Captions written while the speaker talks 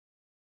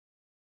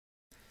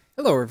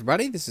Hello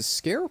everybody, this is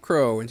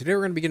Scarecrow, and today we're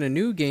going to begin a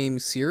new game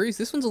series.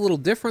 This one's a little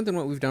different than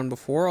what we've done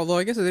before, although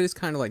I guess it is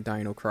kind of like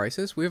Dino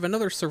Crisis. We have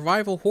another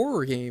survival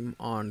horror game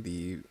on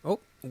the... Oh,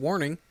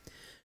 warning.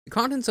 The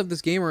contents of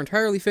this game are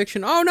entirely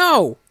fiction. Oh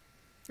no!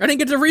 I didn't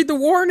get to read the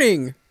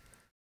warning!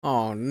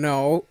 Oh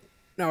no.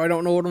 Now I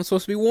don't know what I'm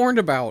supposed to be warned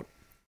about.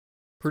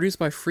 Produced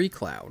by Free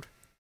Cloud.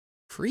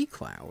 Free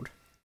Cloud?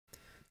 I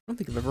don't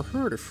think I've ever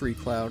heard of Free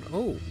Cloud.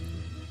 Oh.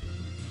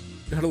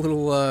 Got a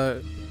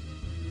little,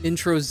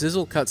 intro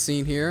zizzle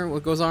cutscene here.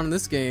 What goes on in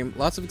this game?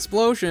 Lots of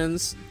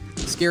explosions,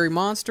 scary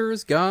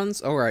monsters,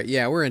 guns. Alright,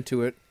 yeah, we're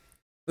into it.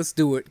 Let's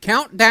do it.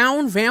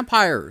 Countdown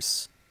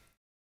Vampires.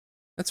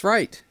 That's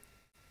right.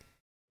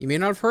 You may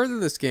not have heard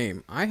of this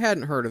game. I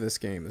hadn't heard of this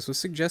game. This was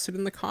suggested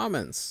in the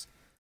comments.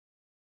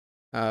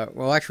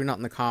 Well, actually not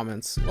in the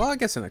comments. Well, I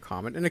guess in a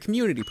comment. In a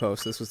community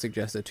post, this was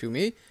suggested to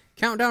me.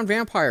 Countdown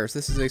Vampires.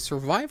 This is a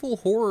survival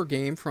horror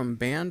game from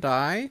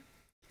Bandai.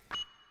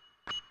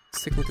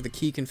 Let's take a look at the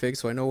key config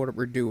so I know what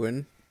we're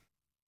doing.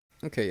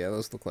 Okay, yeah,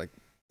 those look like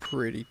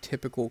pretty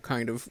typical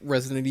kind of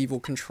Resident Evil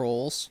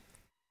controls.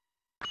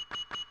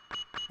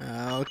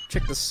 I'll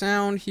check the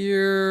sound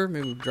here.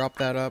 Maybe drop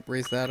that up,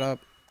 raise that up.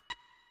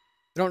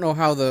 I don't know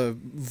how the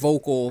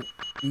vocal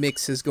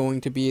mix is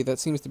going to be. That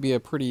seems to be a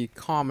pretty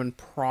common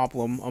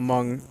problem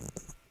among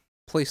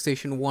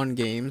PlayStation 1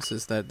 games,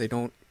 is that they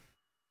don't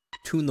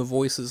tune the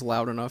voices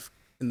loud enough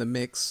in the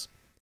mix.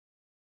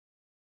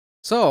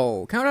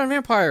 So, Countdown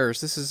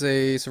Vampires. This is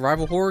a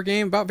survival horror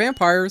game about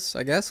vampires,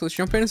 I guess. Let's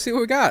jump in and see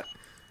what we got.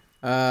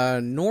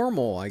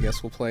 Normal, I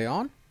guess we'll play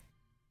on.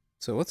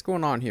 So, what's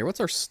going on here? What's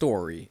our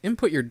story?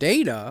 Input your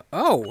data.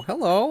 Oh,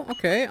 hello.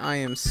 Okay, I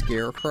am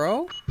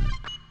Scarecrow.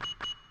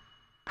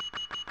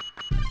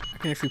 I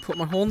can actually put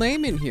my whole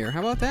name in here.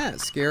 How about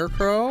that?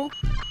 Scarecrow.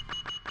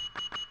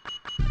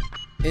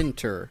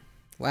 Enter.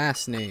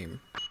 Last name.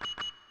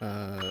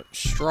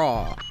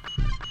 Straw.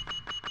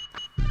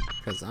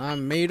 Because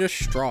I'm made of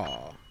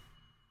straw.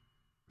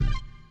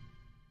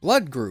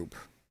 Blood group.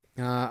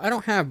 I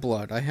don't have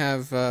blood. I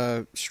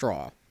have,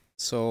 straw.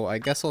 So I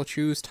guess I'll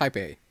choose type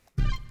A.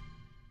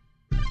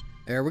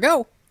 There we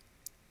go!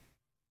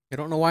 I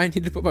don't know why I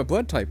need to put my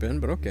blood type in,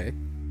 but okay.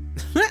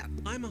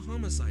 I'm a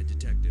homicide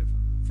detective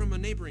from a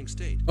neighboring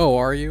state. Oh,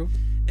 are you?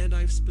 And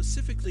I've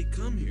specifically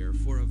come here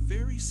for a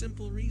very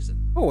simple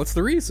reason. Oh, what's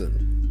the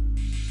reason?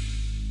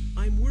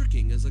 I'm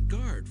working as a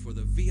guard for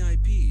the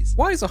VIPs.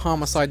 Why is a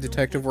homicide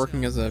detective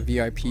working as a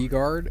VIP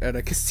guard at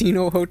a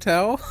casino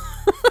hotel?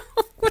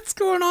 What's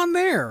going on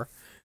there?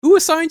 Who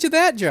assigned you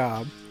that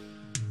job?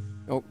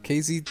 Oh,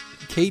 K2C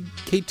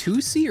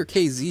or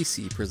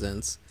KZC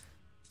presents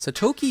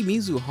Satoki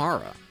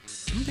Mizuhara.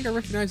 I don't think I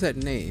recognize that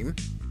name.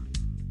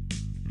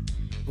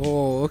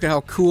 Oh, look at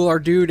how cool our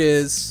dude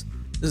is.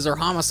 This is our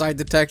homicide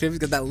detective. He's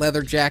got that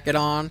leather jacket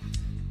on.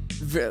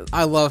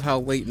 I love how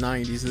late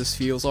 90s this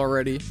feels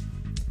already.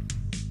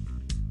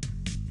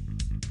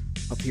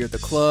 Up here at the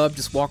club,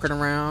 just walking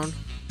around.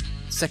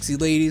 Sexy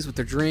ladies with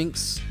their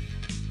drinks.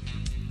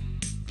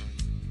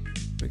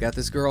 We got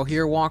this girl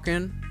here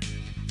walking.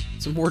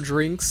 Some more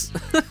drinks.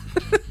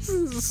 This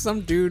is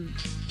some dude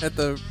at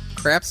the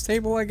craps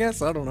table, I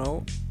guess? I don't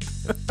know.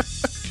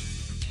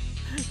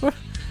 What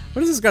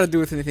does this got to do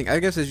with anything? I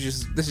guess this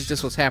is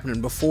just what's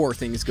happening before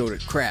things go to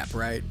crap,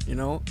 right? You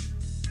know?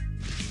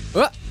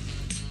 What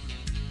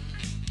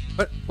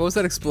was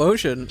that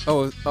explosion?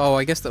 Oh,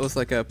 I guess that was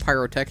like a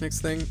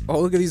pyrotechnics thing. Oh,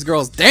 look at these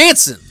girls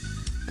dancing!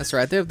 That's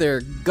right, they're there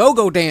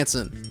go-go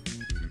dancing.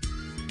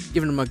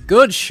 Giving them a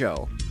good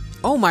show.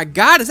 Oh my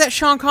god, is that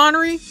Sean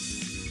Connery?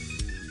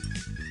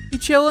 You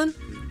chilling?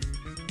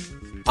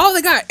 Oh,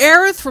 they got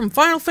Aerith from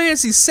Final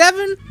Fantasy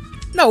VII?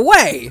 No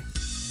way!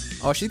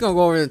 Oh, she's gonna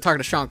go over there and talk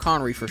to Sean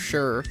Connery for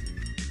sure.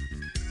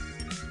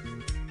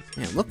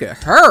 Man, look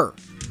at her!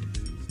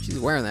 She's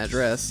wearing that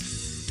dress.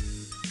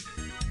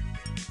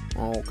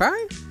 Okay.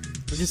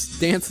 We're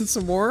just dancing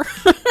some more.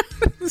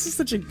 This is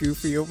such a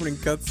goofy opening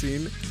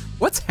cutscene.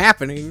 What's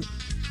happening?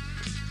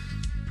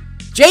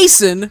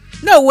 Jason?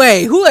 No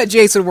way! Who let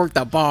Jason work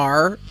the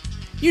bar?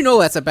 You know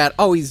that's a bad...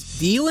 Oh, he's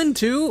dealing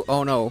too?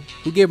 Oh no.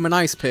 Who gave him an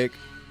ice pick?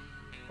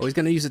 Oh, he's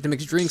gonna use it to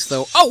mix drinks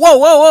though. Oh, whoa,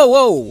 whoa, whoa,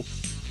 whoa!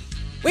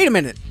 Wait a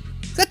minute.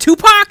 Is that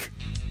Tupac?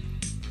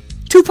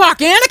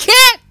 Tupac and a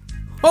cat?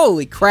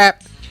 Holy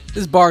crap.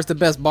 This bar's the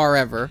best bar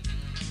ever.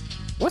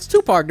 What's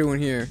Tupac doing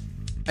here?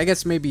 I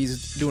guess maybe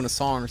he's doing a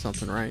song or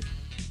something, right?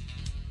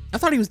 I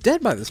thought he was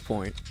dead by this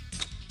point.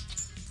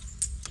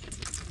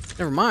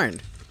 Never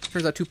mind.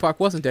 Turns out Tupac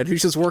wasn't dead. He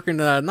was just working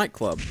at a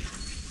nightclub.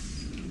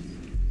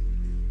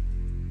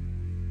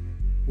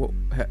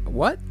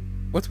 What?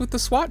 What's with the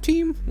SWAT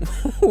team?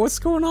 What's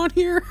going on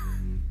here?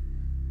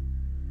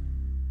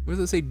 What does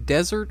it say?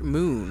 Desert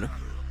Moon.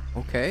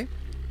 Okay.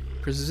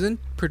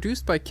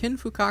 Produced by Kin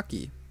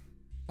Fukaki.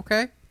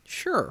 Okay.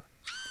 Sure.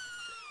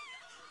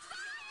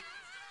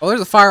 Oh, there's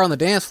a fire on the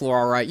dance floor,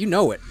 alright. You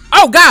know it.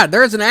 Oh god,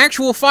 there's an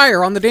actual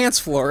fire on the dance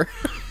floor.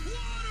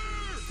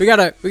 we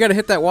gotta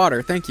hit that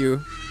water. Thank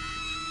you.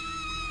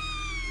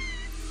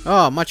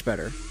 Oh, much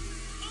better.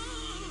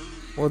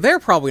 Well, they're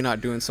probably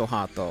not doing so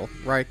hot, though,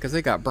 right? Because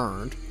they got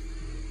burned.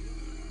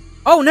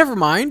 Oh, never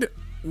mind.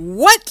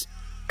 What?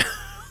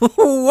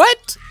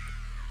 What?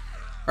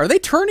 Are they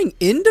turning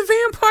into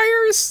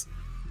vampires?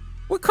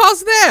 What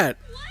caused that?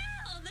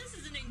 Wow, this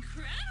is an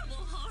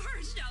incredible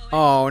horror show.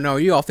 Oh, no,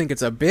 you all think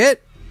it's a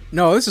bit?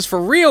 No, this is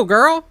for real,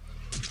 girl.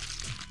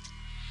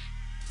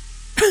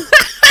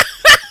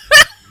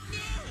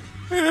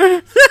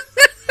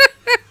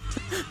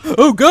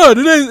 Oh god,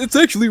 it's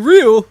actually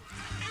real.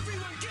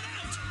 Everyone get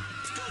out!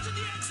 Go to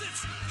the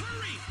exits!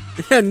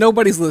 Hurry! Yeah,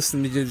 nobody's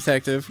listening to you,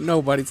 detective.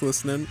 Nobody's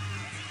listening.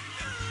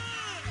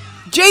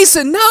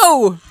 Jason,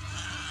 no!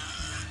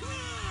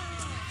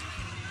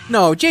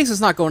 No, Jason's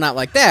not going out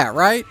like that,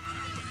 right?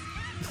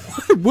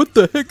 What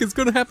the heck is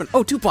gonna happen?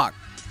 Oh, Tupac.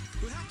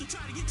 We'll have to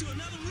try to get to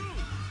another room.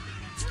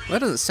 That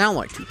doesn't sound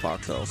like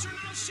Tupac, though.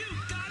 Shoot,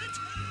 got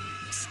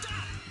it? Stop!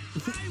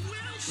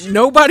 I will shoot!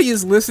 Nobody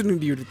is listening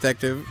to you,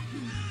 detective.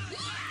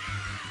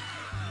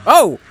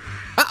 Oh!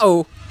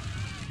 Uh-oh.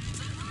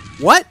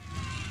 What?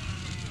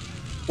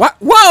 What?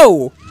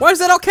 Whoa! Why is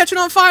that all catching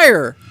on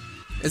fire?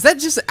 Is that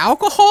just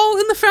alcohol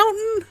in the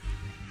fountain?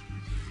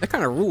 That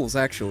kind of rules,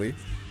 actually.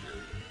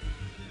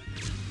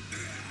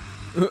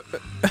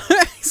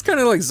 He's kind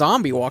of like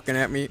zombie walking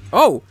at me.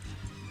 Oh!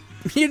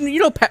 You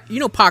know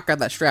Pac got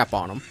that strap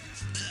on him.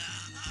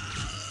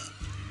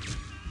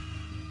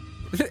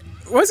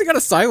 Why has he got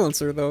a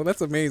silencer, though? That's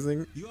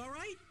amazing. You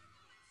alright?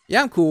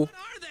 Yeah, I'm cool. What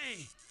are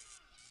they?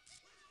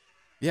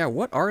 Yeah,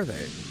 what are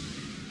they?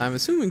 I'm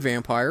assuming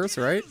vampires,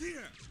 right?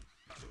 Here.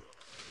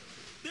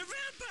 They're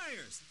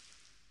vampires!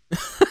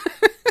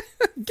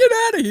 Get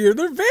out of here!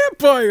 They're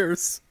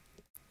vampires!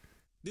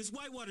 This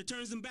whitewater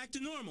turns them back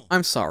to normal.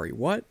 I'm sorry,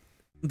 what?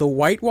 The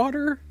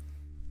whitewater?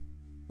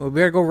 Well, we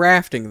better go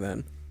rafting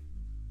then.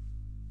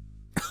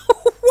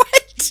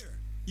 What?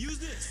 Here, use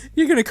this.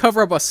 You're gonna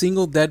cover up a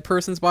single dead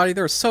person's body?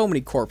 There are so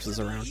many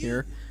corpses around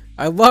here.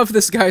 I love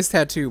this guy's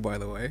tattoo, by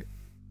the way.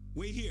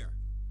 Wait here.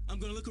 I'm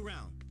gonna look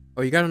around.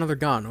 Oh, you got another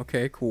gun.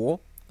 Okay,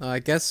 cool. I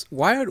guess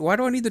why do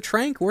I need the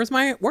trank? Where's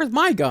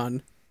my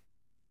gun?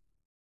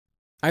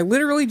 I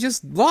literally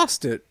just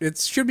lost it. It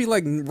should be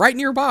like right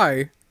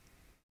nearby.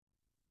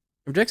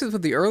 Objectives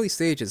with the early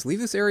stages. Leave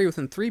this area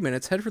within 3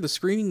 minutes. Head for the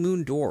Screaming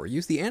Moon door.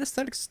 Use the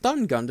anesthetic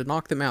stun gun to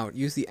knock them out.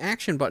 Use the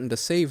action button to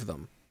save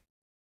them.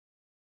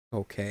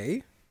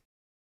 Okay.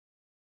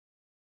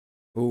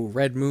 Ooh,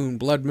 red moon,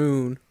 blood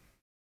moon.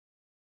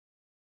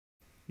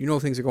 You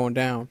know things are going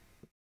down.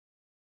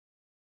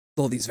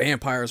 All these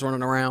vampires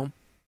running around.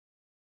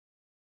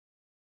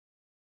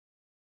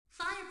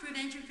 Fire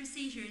prevention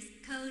procedures.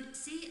 Code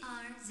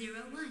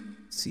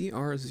CR01.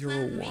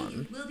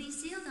 CR01. Will be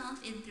sealed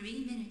off in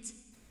 3 minutes.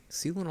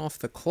 Sealing off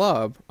the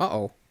club.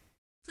 Uh-oh.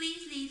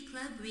 Please leave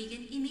Club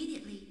Regan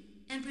immediately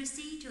and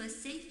proceed to a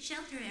safe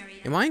shelter area.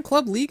 Am I in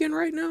Club Legan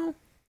right now?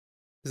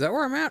 Is that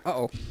where I'm at?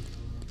 Uh-oh.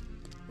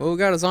 Well, we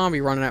got a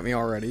zombie running at me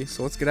already,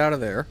 so let's get out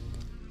of there.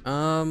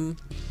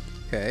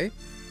 Okay.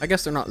 I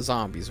guess they're not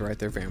zombies, right?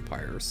 They're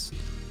vampires.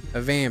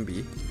 A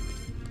Vambi.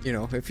 You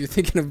know, if you're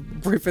thinking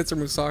of Brave Fencer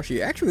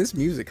Musashi. Actually, this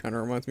music kind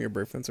of reminds me of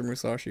Brave Fencer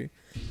Musashi.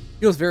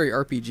 Feels very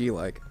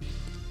RPG-like.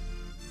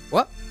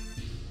 What?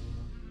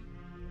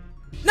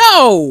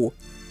 No!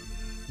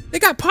 They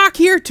got Pac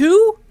here,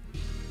 too?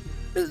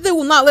 They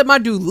will not let my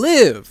dude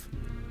live.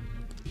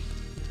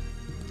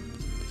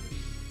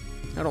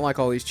 I don't like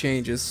all these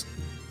changes.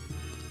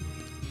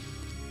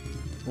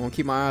 I want to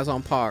keep my eyes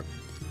on Pac.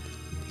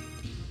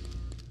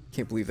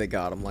 Can't believe they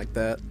got him like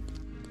that.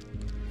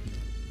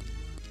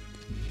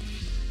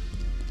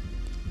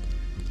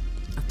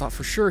 I thought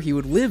for sure he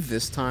would live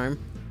this time.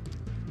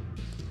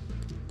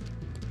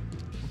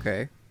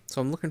 Okay,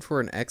 so I'm looking for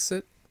an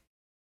exit.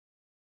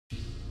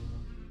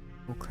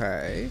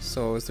 Okay,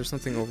 so is there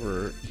something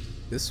over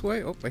this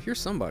way? Oh, I hear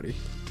somebody.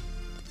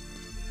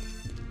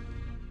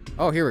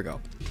 Oh, here we go.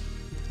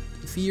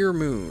 Fear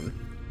Moon.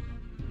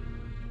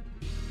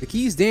 The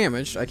key's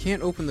damaged. I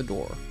can't open the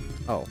door.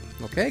 Oh,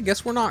 okay.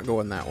 Guess we're not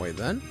going that way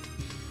then.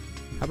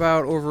 How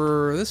about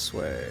over this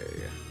way?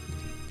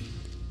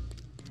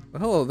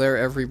 Well, hello there,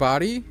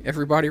 everybody.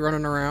 Everybody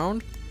running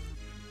around.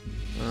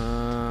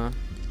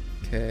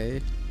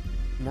 Okay.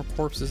 More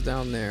corpses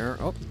down there.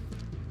 Oh.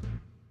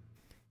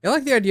 I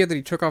like the idea that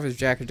he took off his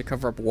jacket to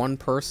cover up one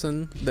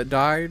person that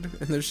died,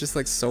 and there's just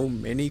like so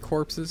many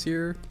corpses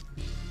here.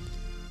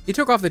 He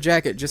took off the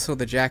jacket just so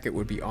the jacket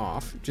would be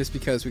off, just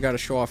because we gotta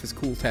show off his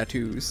cool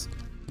tattoos.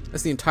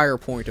 That's the entire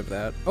point of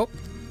that. Oh,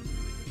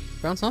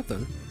 found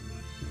something.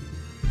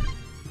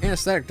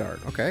 Anesthetic dart,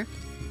 okay.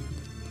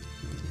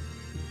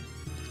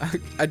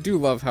 I do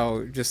love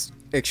how just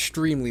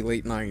extremely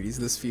late 90s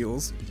this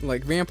feels.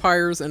 Like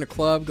vampires in a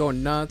club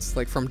going nuts,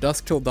 like From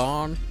Dusk Till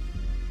Dawn.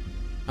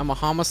 I'm a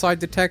homicide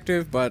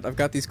detective, but I've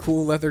got these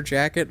cool leather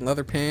jacket and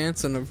leather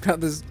pants, and I've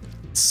got this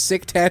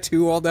sick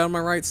tattoo all down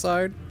my right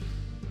side.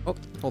 Oh,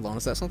 hold on,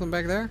 is that something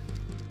back there?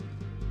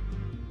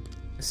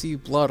 I see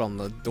blood on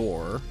the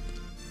door.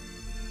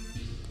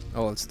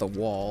 Oh, it's the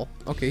wall.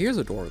 Okay, here's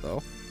a door,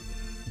 though.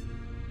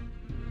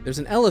 There's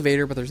an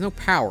elevator, but there's no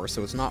power,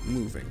 so it's not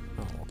moving.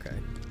 Oh, okay.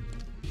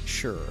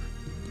 Sure.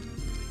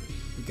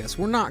 I guess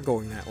we're not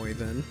going that way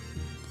then.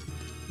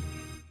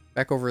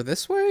 Back over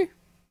this way?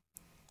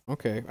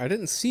 Okay, I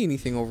didn't see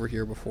anything over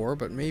here before,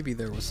 but maybe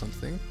there was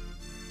something.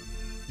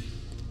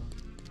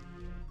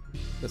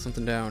 Got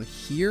something down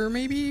here,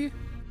 maybe?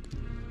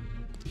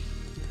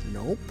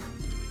 Nope.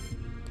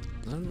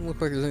 Doesn't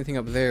look like there's anything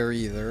up there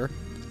either.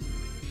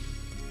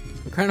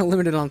 I'm kind of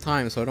limited on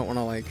time, so I don't want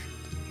to, like,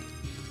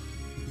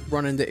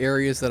 run into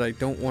areas that I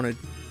don't want to,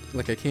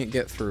 like, I can't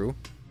get through.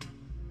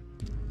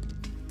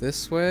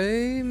 This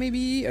way,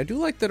 maybe? I do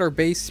like that our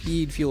base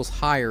speed feels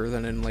higher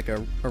than in, like,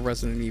 a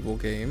Resident Evil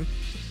game.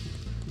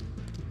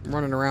 I'm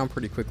running around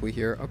pretty quickly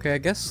here. Okay, I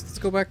guess let's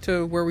go back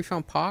to where we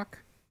found Pac.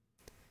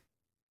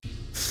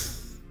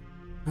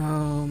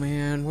 Oh,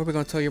 man. What are we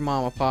going to tell your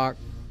mama, Pac?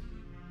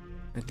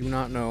 I do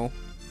not know.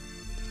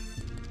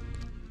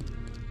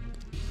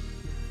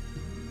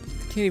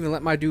 I can't even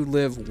let my dude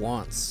live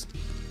once.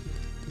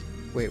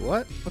 Wait,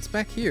 what? What's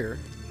back here?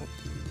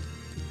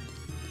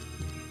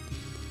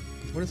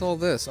 What is all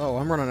this? Oh,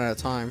 I'm running out of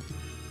time.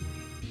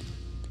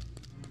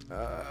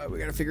 We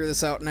gotta figure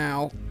this out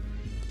now.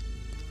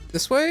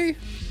 This way?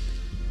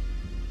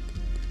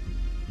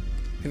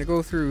 Can I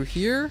go through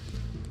here?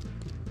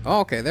 Oh,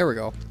 okay, there we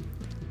go.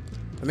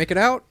 I make it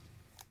out?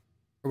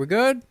 Are we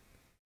good?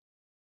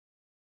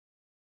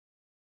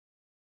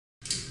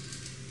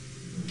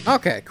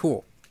 Okay,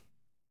 cool.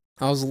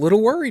 I was a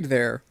little worried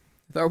there.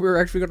 I thought we were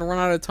actually going to run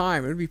out of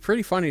time. It would be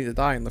pretty funny to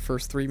die in the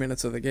first 3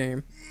 minutes of the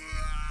game.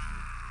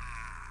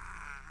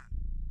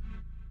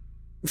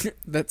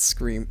 That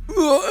scream. This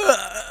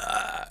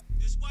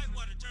white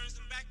water turns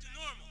them back to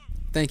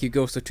normal. Thank you,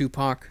 Ghost of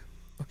Tupac.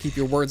 I'll keep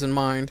your words in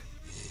mind.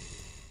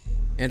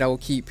 And I will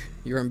keep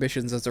your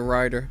ambitions as a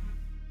rider.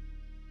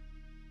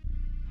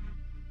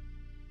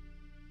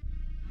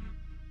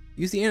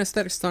 Use the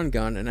anesthetic stun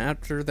gun, and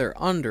after they're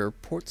under,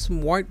 pour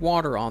some white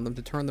water on them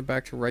to turn them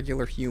back to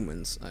regular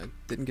humans. I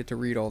didn't get to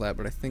read all that,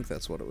 but I think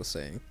that's what it was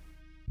saying.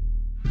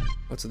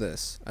 What's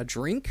this? A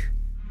drink?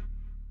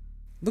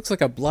 Looks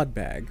like a blood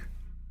bag.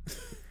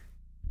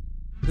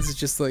 This is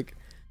just like,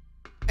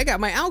 I got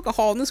my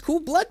alcohol in this cool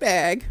blood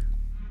bag.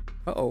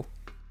 Uh-oh.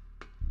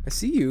 I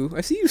see you.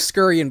 I see you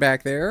scurrying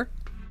back there.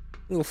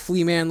 Little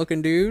flea man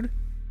looking dude.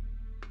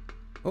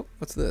 Oh,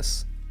 what's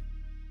this?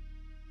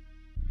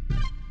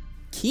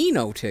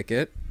 Kino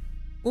ticket?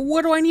 Well,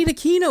 what do I need a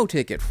Kino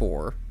ticket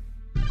for?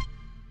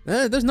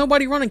 There's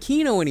nobody running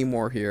Kino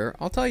anymore here.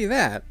 I'll tell you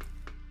that.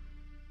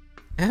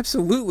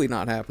 Absolutely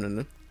not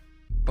happening.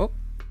 Oh,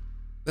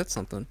 that's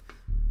something.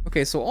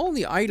 Okay, so all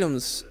the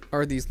items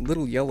are these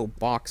little yellow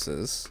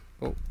boxes.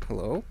 Oh,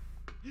 hello?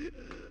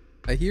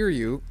 I hear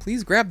you.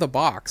 Please grab the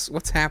box.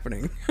 What's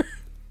happening?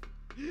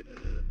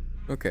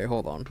 Okay,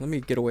 hold on. Let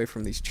me get away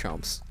from these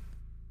chumps.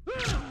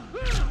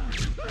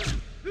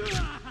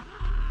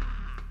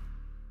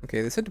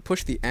 Okay, they said to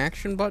push the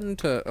action button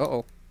to...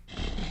 Uh-oh.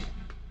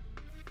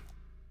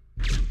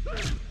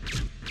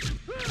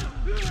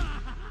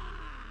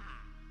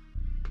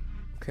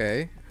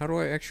 Okay, how do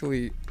I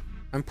actually...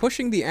 I'm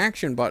pushing the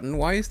action button.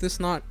 Why is this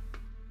not...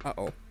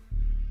 Uh-oh.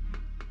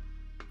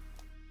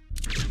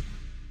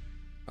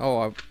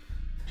 Oh,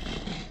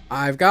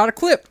 I've got a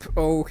clip.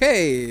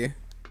 Okay.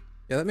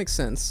 Yeah, that makes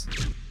sense.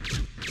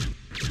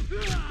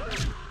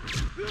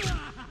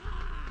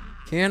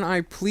 Can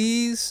I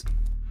please...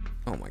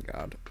 Oh my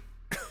god.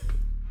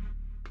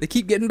 They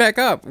keep getting back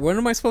up. When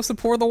am I supposed to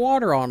pour the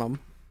water on them?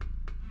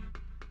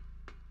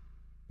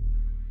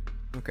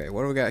 Okay,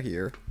 what do we got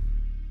here?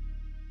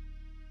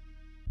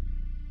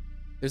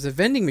 There's a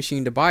vending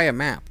machine to buy a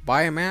map.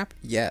 Buy a map?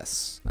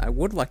 Yes. I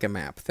would like a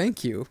map.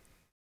 Thank you.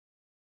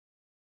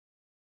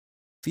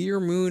 Fear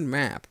Moon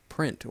map.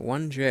 Print.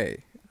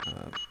 1J.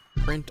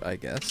 Print, I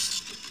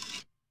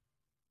guess.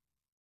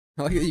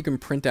 I like that you can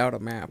print out a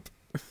map,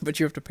 but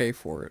you have to pay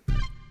for it.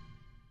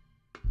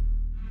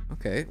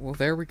 Okay, well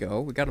there we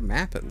go. We got a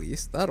map at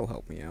least. That'll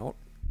help me out.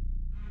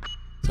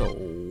 So,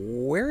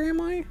 where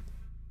am I?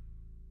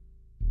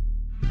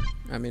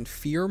 I'm in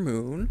Fear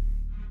Moon.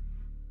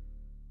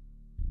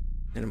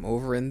 And I'm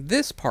over in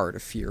this part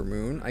of Fear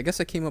Moon. I guess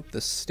I came up the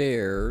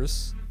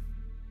stairs.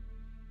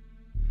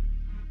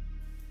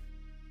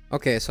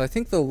 Okay, so I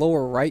think the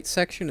lower right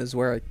section is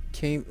where I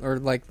came, or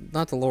like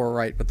not the lower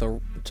right, but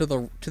to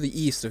the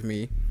east of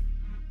me,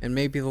 and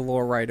maybe the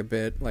lower right a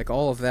bit. Like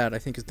all of that, I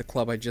think is the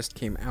club I just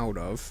came out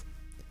of.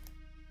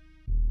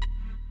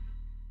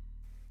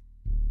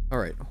 All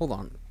right, hold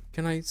on.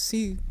 Can I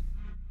see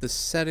the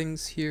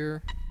settings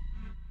here?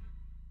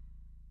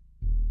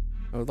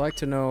 I would like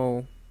to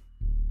know.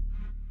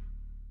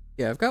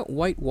 Yeah, I've got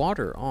white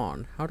water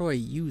on. How do I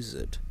use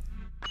it?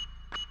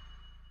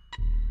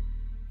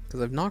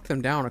 Because I've knocked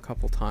them down a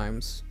couple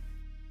times,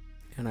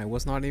 and I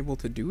was not able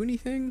to do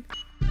anything?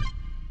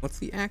 What's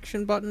the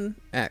action button?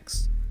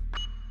 X.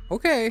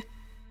 Okay.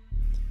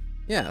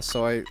 Yeah,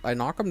 so I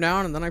knock them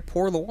down, and then I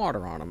pour the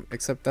water on them.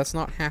 Except that's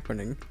not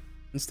happening.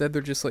 Instead,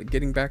 they're just, like,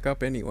 getting back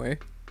up anyway.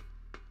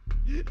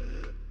 I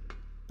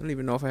don't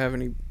even know if I have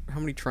any... How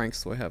many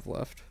tranks do I have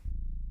left?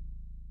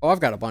 Oh,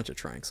 I've got a bunch of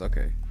tranks.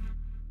 Okay.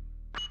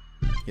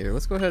 Here,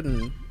 let's go ahead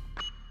and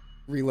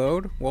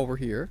reload while we're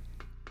here.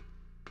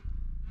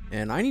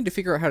 And I need to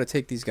figure out how to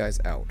take these guys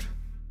out.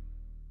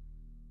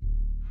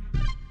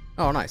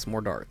 Oh, nice.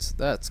 More darts.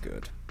 That's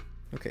good.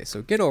 Okay,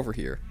 so get over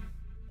here.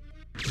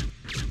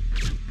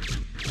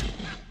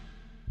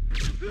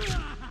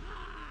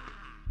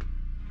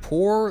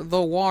 Pour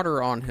the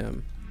water on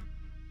him.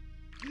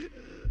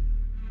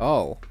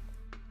 Oh.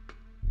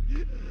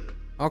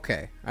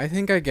 Okay, I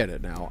think I get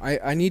it now.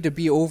 I need to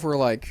be over,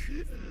 like...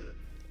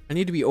 I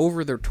need to be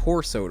over their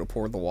torso to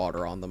pour the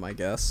water on them, I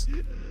guess.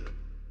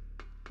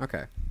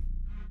 Okay.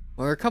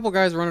 Well, there are a couple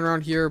guys running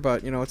around here,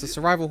 but, you know, it's a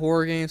survival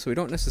horror game, so we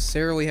don't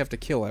necessarily have to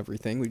kill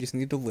everything. We just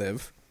need to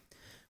live.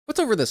 What's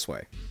over this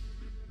way?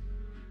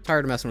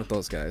 Tired of messing with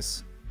those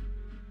guys.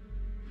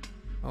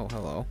 Oh,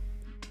 hello.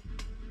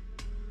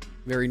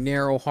 Very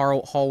narrow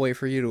hallway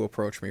for you to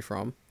approach me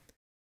from.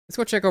 Let's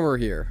go check over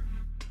here.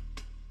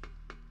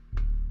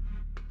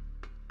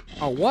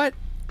 Oh, what?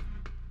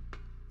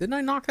 Didn't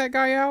I knock that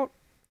guy out?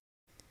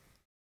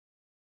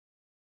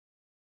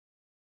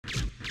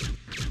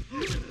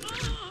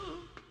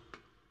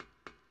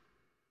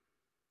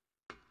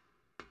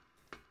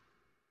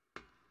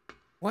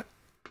 What?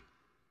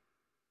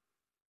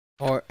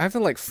 Oh, I have to,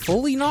 like,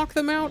 fully knock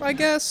them out, I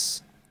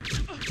guess?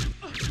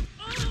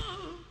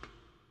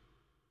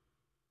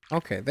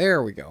 Okay,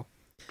 there we go.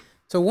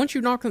 So once you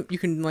knock them, you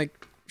can,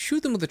 like,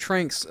 shoot them with the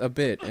tranks a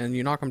bit, and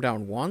you knock them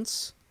down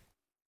once.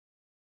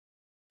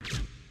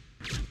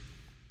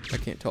 I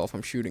can't tell if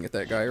I'm shooting at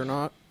that guy or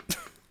not.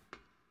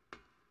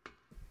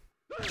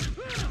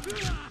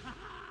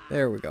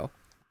 There we go.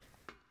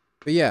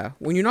 But yeah,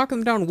 when you knock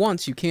them down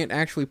once, you can't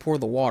actually pour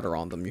the water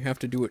on them. You have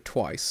to do it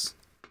twice.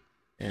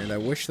 And I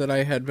wish that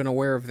I had been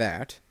aware of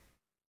that.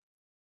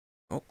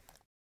 Oh.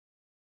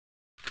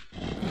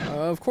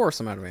 Of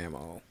course I'm out of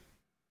ammo.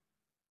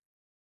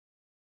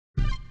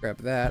 Grab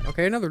that.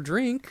 Okay, another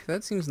drink.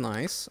 That seems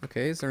nice.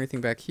 Okay, is there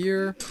anything back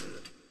here?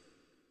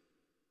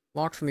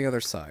 Locked from the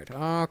other side.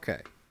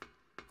 Okay.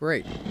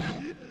 Great.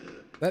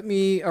 Let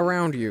me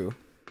around you.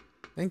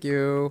 Thank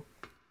you.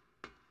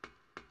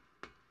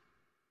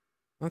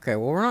 Okay,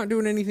 well, we're not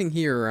doing anything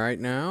here right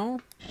now.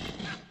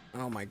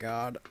 Oh my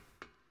god.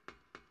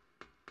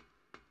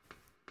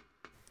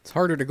 It's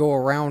harder to go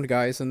around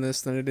guys in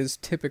this than it is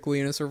typically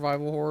in a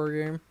survival horror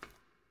game.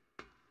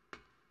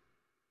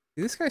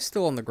 See, this guy's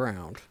still on the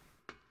ground.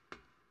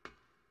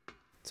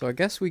 So I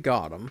guess we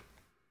got him.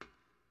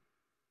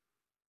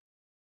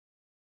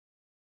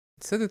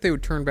 It said that they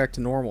would turn back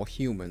to normal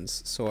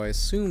humans, so I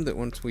assume that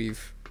once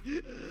we've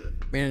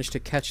managed to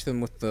catch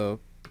them with the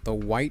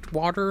white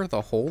water,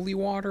 the holy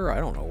water, I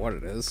don't know what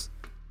it is.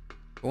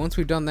 But once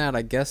we've done that,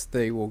 I guess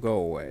they will go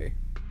away.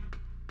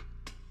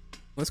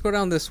 Let's go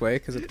down this way,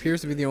 because it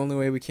appears to be the only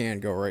way we can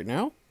go right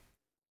now.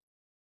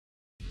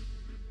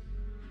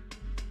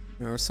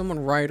 There's someone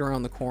right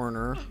around the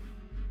corner.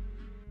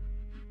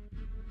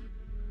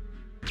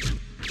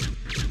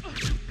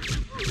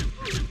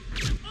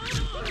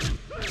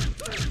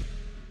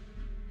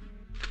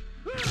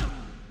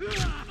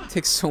 It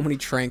takes so many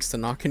tranks to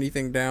knock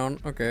anything down.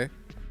 Okay.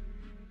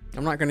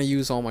 I'm not going to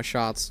use all my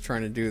shots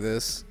trying to do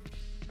this.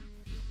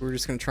 We're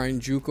just going to try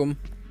and juke them.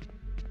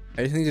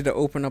 I just needed to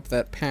open up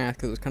that path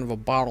because it was kind of a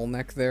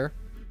bottleneck there.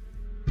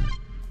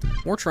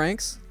 More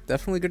tranks.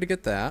 Definitely good to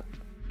get that.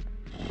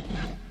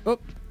 Oh.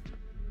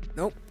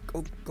 Nope.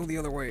 Go the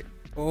other way.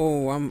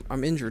 Oh,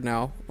 I'm injured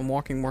now. I'm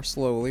walking more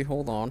slowly.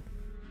 Hold on.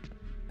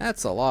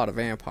 That's a lot of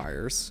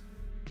vampires.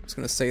 I'm just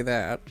going to say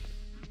that.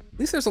 At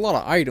least there's a lot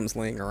of items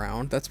laying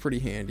around. That's pretty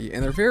handy.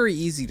 And they're very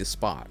easy to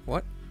spot.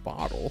 What?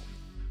 Bottle.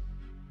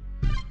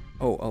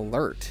 Oh,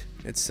 alert,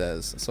 it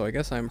says. So I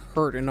guess I'm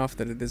hurt enough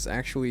that it is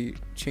actually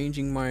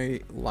changing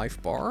my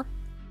life bar.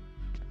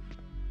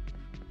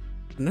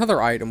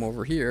 Another item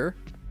over here.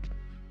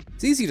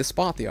 It's easy to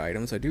spot the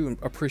items. I do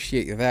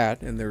appreciate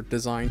that and their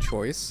design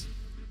choice.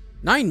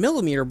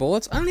 9mm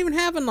bullets? I don't even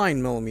have a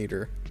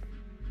 9mm.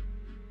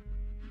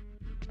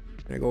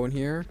 Can I go in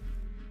here?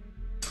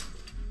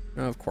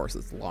 Oh, of course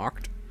it's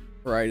locked.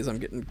 Right as I'm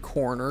getting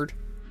cornered.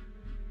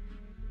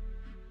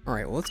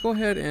 Alright, well, let's go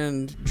ahead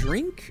and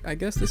drink. I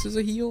guess this is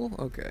a heal?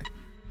 Okay.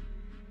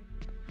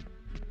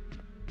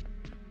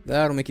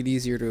 That'll make it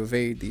easier to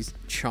evade these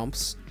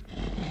chumps.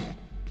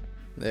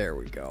 There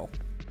we go.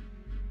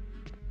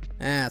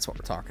 That's what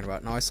we're talking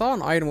about. Now, I saw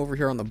an item over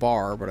here on the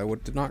bar, but I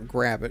did not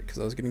grab it because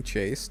I was getting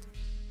chased.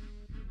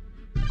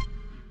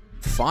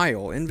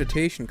 File,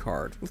 invitation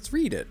card. Let's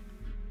read it.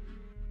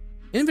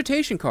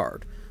 Invitation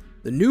card.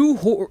 The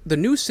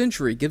new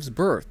century gives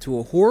birth to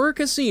a horror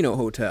casino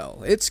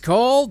hotel. It's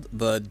called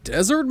the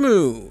Desert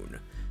Moon.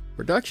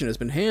 Production has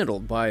been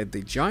handled by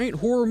the giant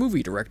horror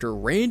movie director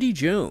Randy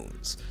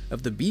Jones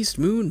of the Beast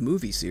Moon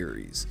movie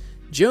series.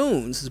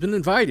 Jones has been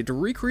invited to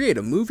recreate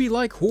a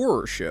movie-like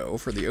horror show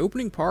for the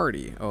opening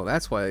party. Oh,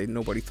 that's why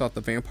nobody thought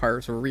the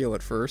vampires were real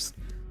at first.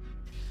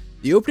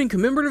 The opening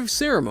commemorative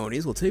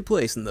ceremonies will take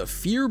place in the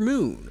Fear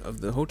Moon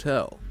of the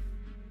hotel.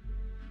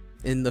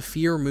 In the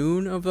Fear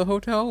Moon of the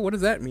hotel? What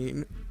does that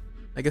mean?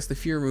 I guess the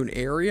Fear Moon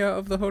area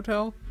of the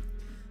hotel?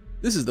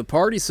 This is the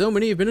party so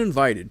many have been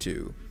invited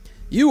to.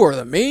 You are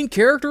the main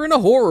character in a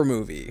horror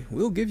movie.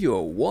 We'll give you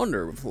a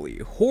wonderfully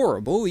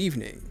horrible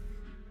evening.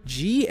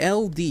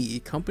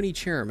 GLD, Company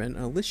Chairman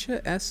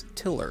Alicia S.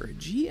 Tiller.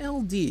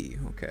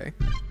 GLD, okay.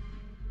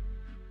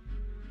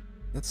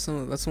 That's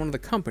one of the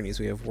companies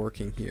we have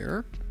working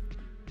here.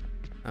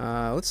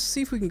 Let's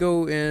see if we can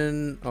go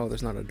in... Oh,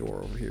 there's not a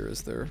door over here,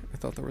 is there? I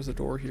thought there was a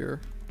door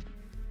here.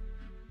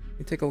 Let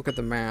me take a look at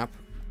the map.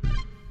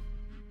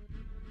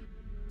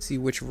 See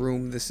which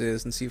room this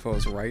is and see if I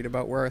was right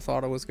about where I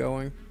thought I was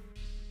going.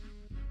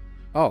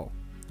 Oh,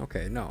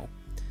 okay, no.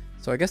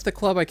 So I guess the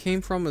club I came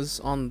from is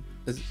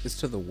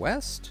to the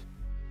west?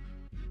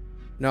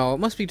 No, it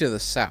must be to the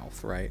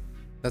south, right?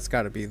 That's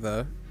gotta be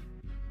the...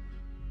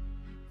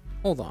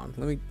 Hold on,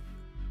 I'm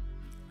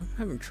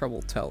having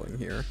trouble telling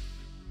here.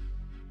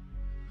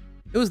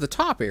 It was the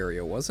top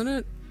area, wasn't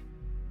it?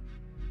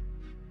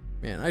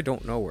 Man, I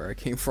don't know where I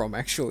came from,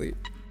 actually.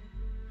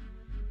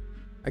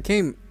 I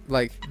came,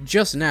 like,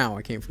 just now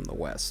I came from the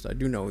west. I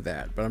do know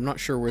that, but I'm not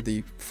sure where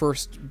the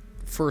first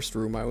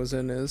room I was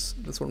in is.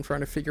 That's what I'm trying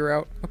to figure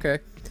out. Okay.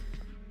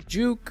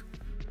 Juke.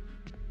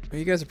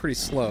 You guys are pretty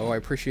slow. I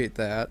appreciate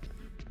that.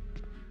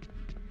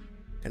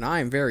 And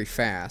I am very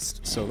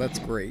fast, so that's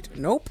great.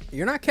 Nope,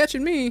 you're not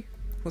catching me.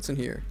 What's in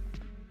here?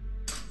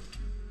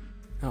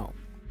 Oh.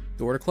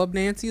 Door to Club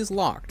Nancy is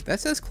locked. That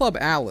says Club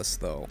Alice,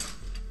 though.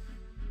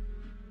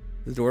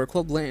 The door to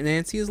Club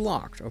Nancy is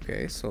locked.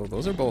 Okay, so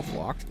those are both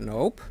locked.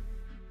 Nope.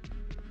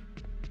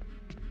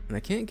 And I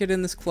can't get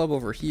in this club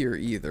over here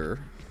either.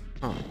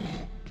 Huh.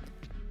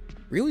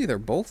 Really? They're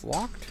both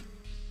locked?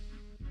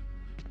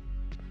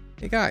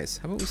 Hey guys,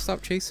 how about we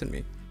stop chasing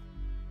me?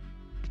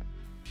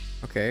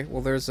 Okay,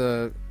 well there's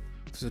a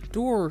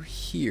door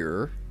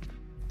here.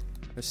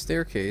 A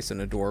staircase and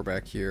a door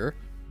back here.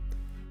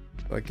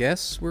 So I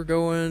guess we're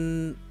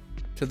going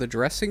to the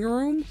dressing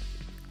room?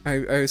 I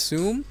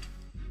assume?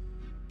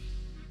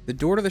 The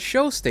door to the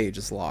show stage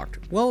is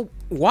locked. Well,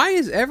 why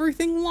is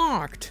everything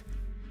locked?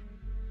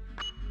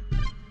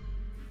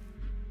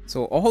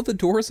 So all the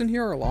doors in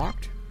here are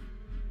locked?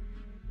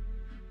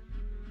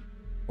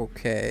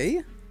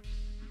 Okay.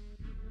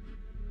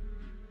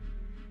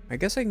 I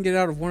guess I can get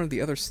out of one of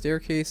the other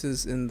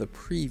staircases in the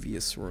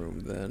previous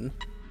room then.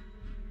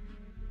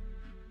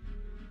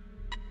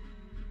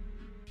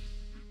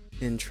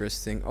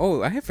 Interesting.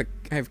 Oh, I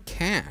have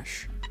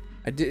cash.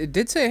 It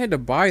did say I had to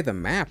buy the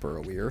map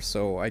earlier,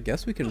 so I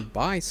guess we can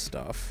buy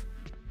stuff.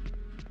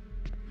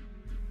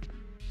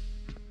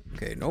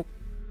 Okay, nope.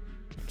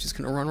 I'm just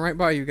gonna run right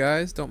by you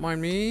guys. Don't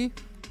mind me.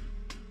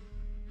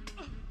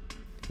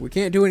 We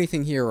can't do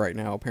anything here right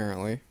now,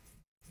 apparently.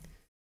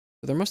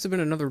 But there must have been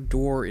another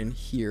door in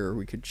here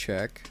we could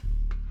check.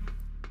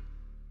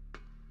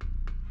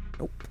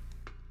 Nope.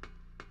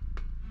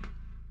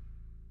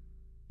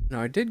 No,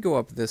 I did go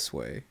up this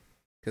way.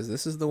 Because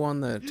this is the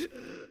one that...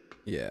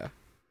 Yeah.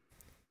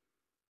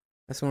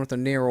 That's the one with the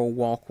narrow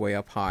walkway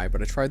up high,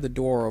 but I tried the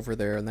door over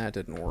there and that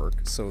didn't work,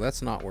 so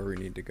that's not where we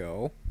need to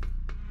go.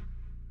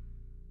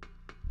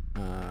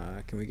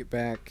 Can we get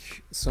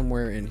back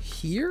somewhere in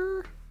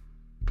here?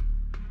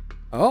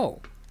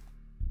 Oh.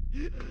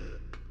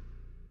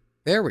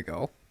 There we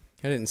go.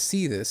 I didn't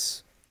see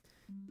this.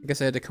 I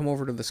guess I had to come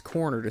over to this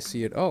corner to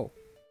see it. Oh.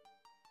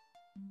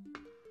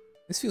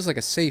 This feels like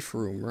a safe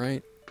room,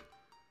 right?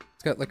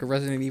 It's got like a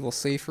Resident Evil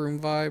safe room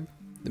vibe.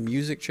 The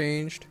music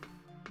changed.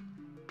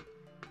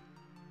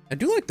 I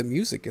do like the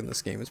music in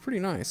this game. It's pretty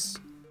nice.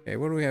 Okay,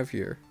 what do we have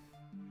here?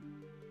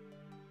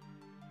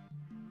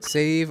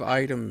 Save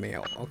item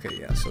mail. Okay,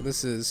 yeah. So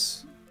this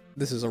is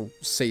a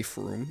safe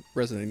room,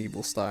 Resident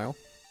Evil style.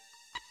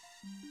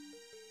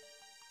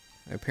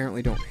 I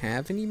apparently don't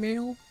have any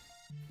mail,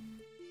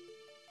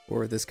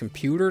 or this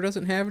computer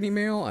doesn't have any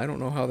mail. I don't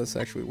know how this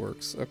actually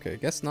works. Okay,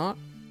 guess not.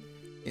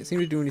 Can't seem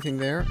to do anything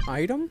there.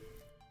 Item.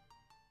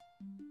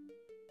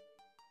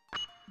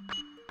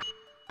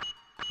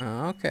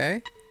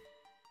 Okay.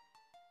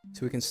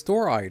 So we can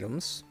store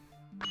items.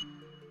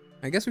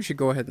 I guess we should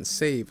go ahead and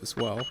save as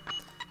well.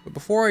 But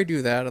before I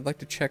do that, I'd like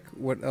to check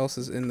what else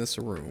is in this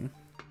room.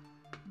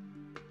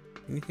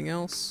 Anything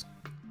else?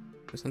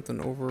 There's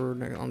something over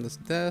on this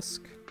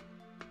desk.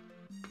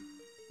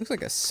 Looks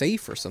like a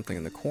safe or something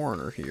in the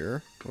corner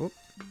here. Oh.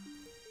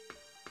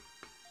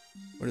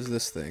 What is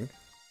this thing?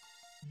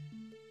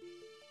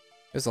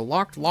 There's a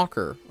locked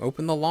locker.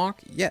 Open the lock?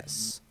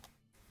 Yes.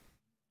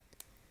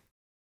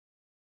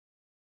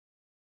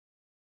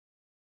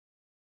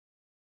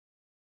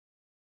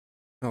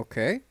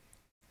 Okay.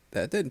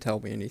 That didn't tell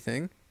me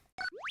anything.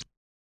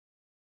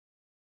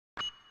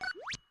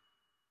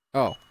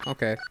 Oh,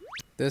 okay.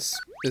 This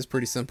is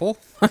pretty simple.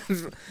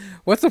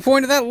 What's the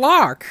point of that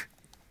lock?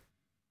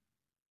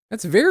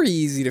 That's very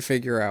easy to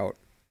figure out.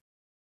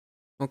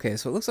 Okay,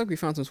 so it looks like we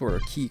found some sort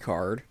of key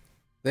card.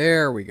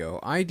 There we go.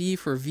 ID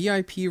for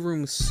VIP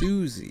room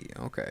Susie.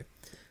 Okay.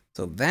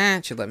 So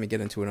that should let me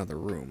get into another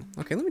room.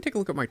 Okay, let me take a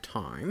look at my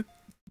time.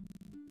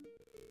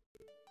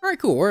 Alright,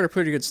 cool. We're at a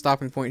pretty good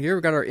stopping point here.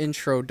 We got our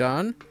intro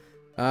done.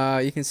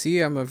 You can see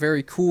I'm a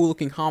very cool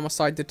looking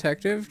homicide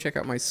detective. Check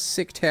out my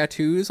sick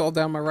tattoos all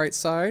down my right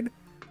side.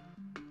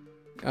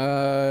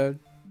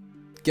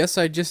 Guess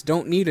I just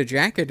don't need a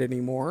jacket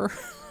anymore.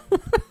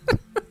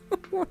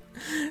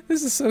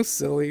 This is so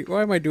silly.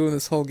 Why am I doing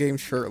this whole game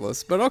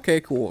shirtless? But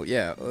okay, cool.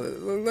 Yeah.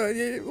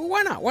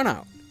 Why not? Why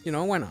not? You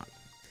know, why not?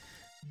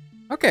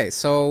 Okay,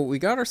 so we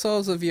got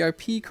ourselves a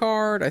VIP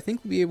card. I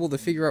think we'll be able to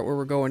figure out where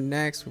we're going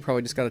next. We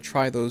probably just got to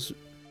try those.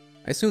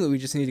 I assume that we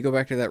just need to go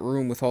back to that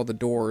room with all the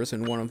doors,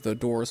 and one of the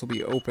doors will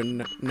be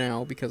open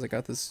now because I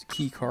got this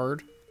key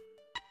card.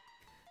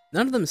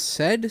 None of them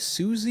said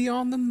Susie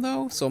on them,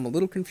 though, so I'm a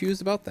little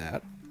confused about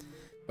that.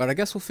 But I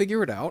guess we'll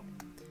figure it out.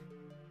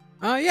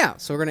 Yeah,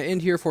 so we're going to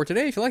end here for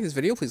today. If you like this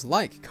video, please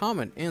like,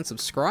 comment, and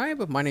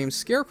subscribe. My name's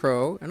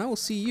Scarecrow, and I will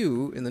see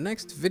you in the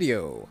next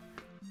video.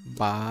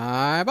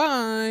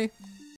 Bye-bye!